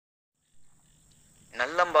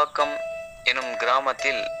நல்லம்பாக்கம் எனும்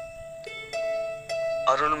கிராமத்தில்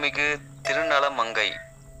அருள்மிகு திருநலமங்கை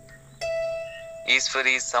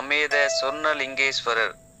ஈஸ்வரி சமேத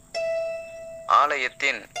சொர்ணலிங்கேஸ்வரர்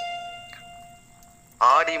ஆலயத்தின்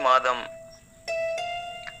ஆடி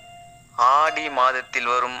மாதத்தில்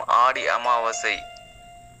வரும் ஆடி அமாவாசை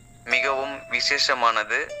மிகவும்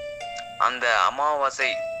விசேஷமானது. அந்த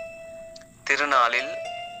அமாவாசை திருநாளில்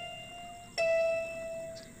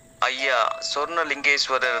ஐயா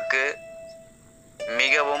சொர்ணலிங்கேஸ்வரருக்கு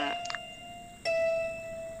மிகவும்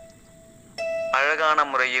அழகான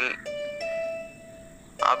முறையில்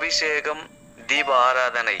அபிஷேகம், தீப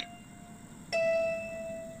ஆராதனை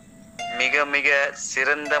மிக மிக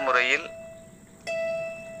சிறந்த முறையில்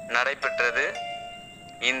நடைபெற்றது.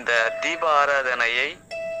 இந்த தீப ஆராதனையை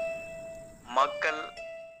மக்கள்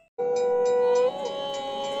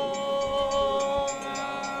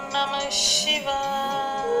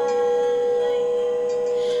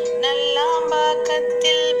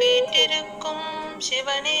நல்லாம்பாக்கத்தில் வீட்டிருக்கும்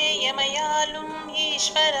சிவனே எமையாலும்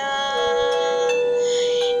ஈஸ்வரா,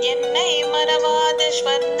 என்னை மறவாத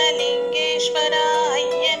ஸ்வர்ணலிங்கேஸ்வரா,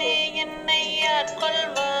 ஐயனே என்னை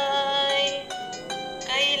ஆட்கொள்வாய்.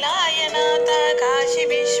 கைலாயநாத, காசி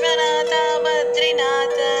விஸ்வநாத,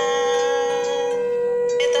 பத்ரிநாத,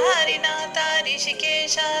 கேதாரிநாத,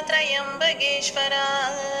 ரிஷிகேஷ, திரையம்பகேஸ்வரா,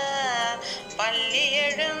 பள்ளி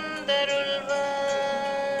எழுந்தருள்வாய்.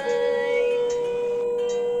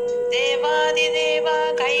 தேவாதி தேவா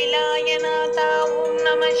கைலாயநாதா, ஓம்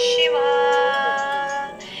நம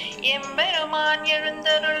சிவாய். எம்பெருமான்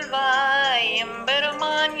எழுந்தருள்வாய்,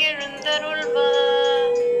 எம்பெருமான்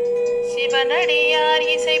எழுந்தருள்வாய். சிவனடியார்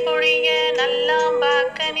இசை பொழிய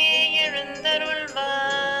நல்லாம்பாக்கனே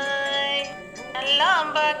எழுந்தருள்வாய்,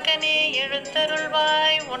 நல்லாம்பாக்கனே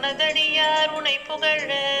எழுந்தருள்வாய். உனதடியார் உனை புகழ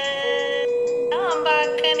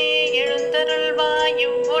நல்லாம்பாக்கனே எழுந்தருள்வாய்,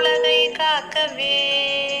 இவ்வுலகை காக்கவே.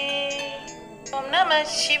 ஓம் நம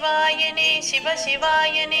சிவாயனே, சிவ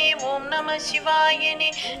சிவாயனே, ஓம் நம சிவாயனே,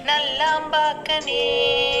 நல்லாம்பாக்கனே.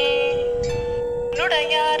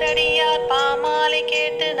 உடையாரடியார் பாமாலை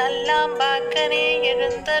கேட்டு நல்லாம்பாக்கனே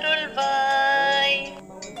எழுந்தருள்வாய்.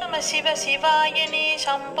 நம சிவ சிவாயனே,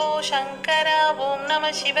 சம்போ சங்கரா, ஓம் நம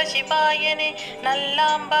சிவ சிவாயனே,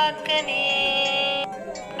 நல்லாம்பாக்கனே.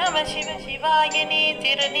 நம சிவ சிவாயனே,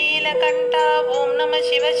 திருநீலகண்டா, ஓம் நம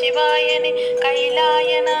சிவ சிவாயனே,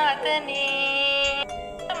 கைலாயநாதனே.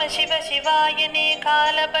 நம சிவ சிவாயனே,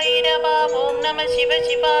 காலபைரவா, ஓம் நம சிவ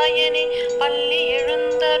சிவாயனே, பள்ளி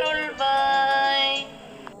எழுந்தருள்வாய்.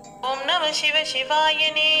 ஓம் நம சிவ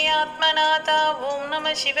சிவாயனே, ஆத்மநாதா, ஓம் நம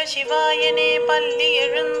சிவ சிவாயனே, பள்ளி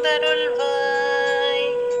எழுந்தருள்வாய்.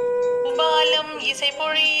 பாலம் இசை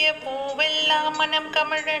பொழிய பூவெல்லாம் மனம்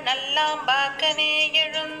கமழ நல்லாம்பாக்கனே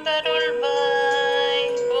எழுந்தருள்வாய்.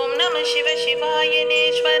 ஓம் நம சிவ சிவாயனே,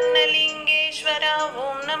 ஸ்வர்ணலிங்கேஸ்வரா,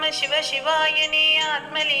 ஓம் நம சிவ சிவாயனே,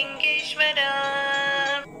 ஆத்மலிங்கேஸ்வரா,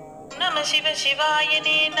 நம சிவ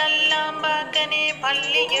சிவாயனே, நல்லாம்பாக்கனே,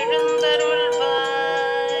 பள்ளி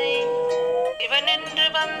எழுந்தருள்வாய். சிவனென்று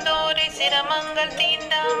வந்தோரை சிரமங்கள்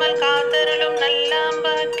தீண்டாமல் காத்தருளும்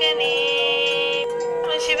நல்லாம்பாக்கனே.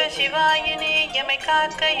 நம சிவ சிவாயனே, எமை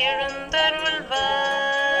காக்க எழுந்தருள்வாய்.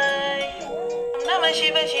 நம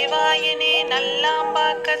சிவ சிவாயனே,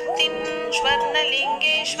 நல்லாம்பாக்கத்தின்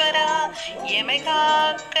ஸ்வர்ணலிங்கேஸ்வரா, எமை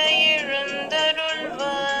காக்க எழுந்தருள்வாய்.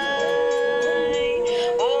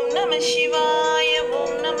 ஓம் நம சிவாய.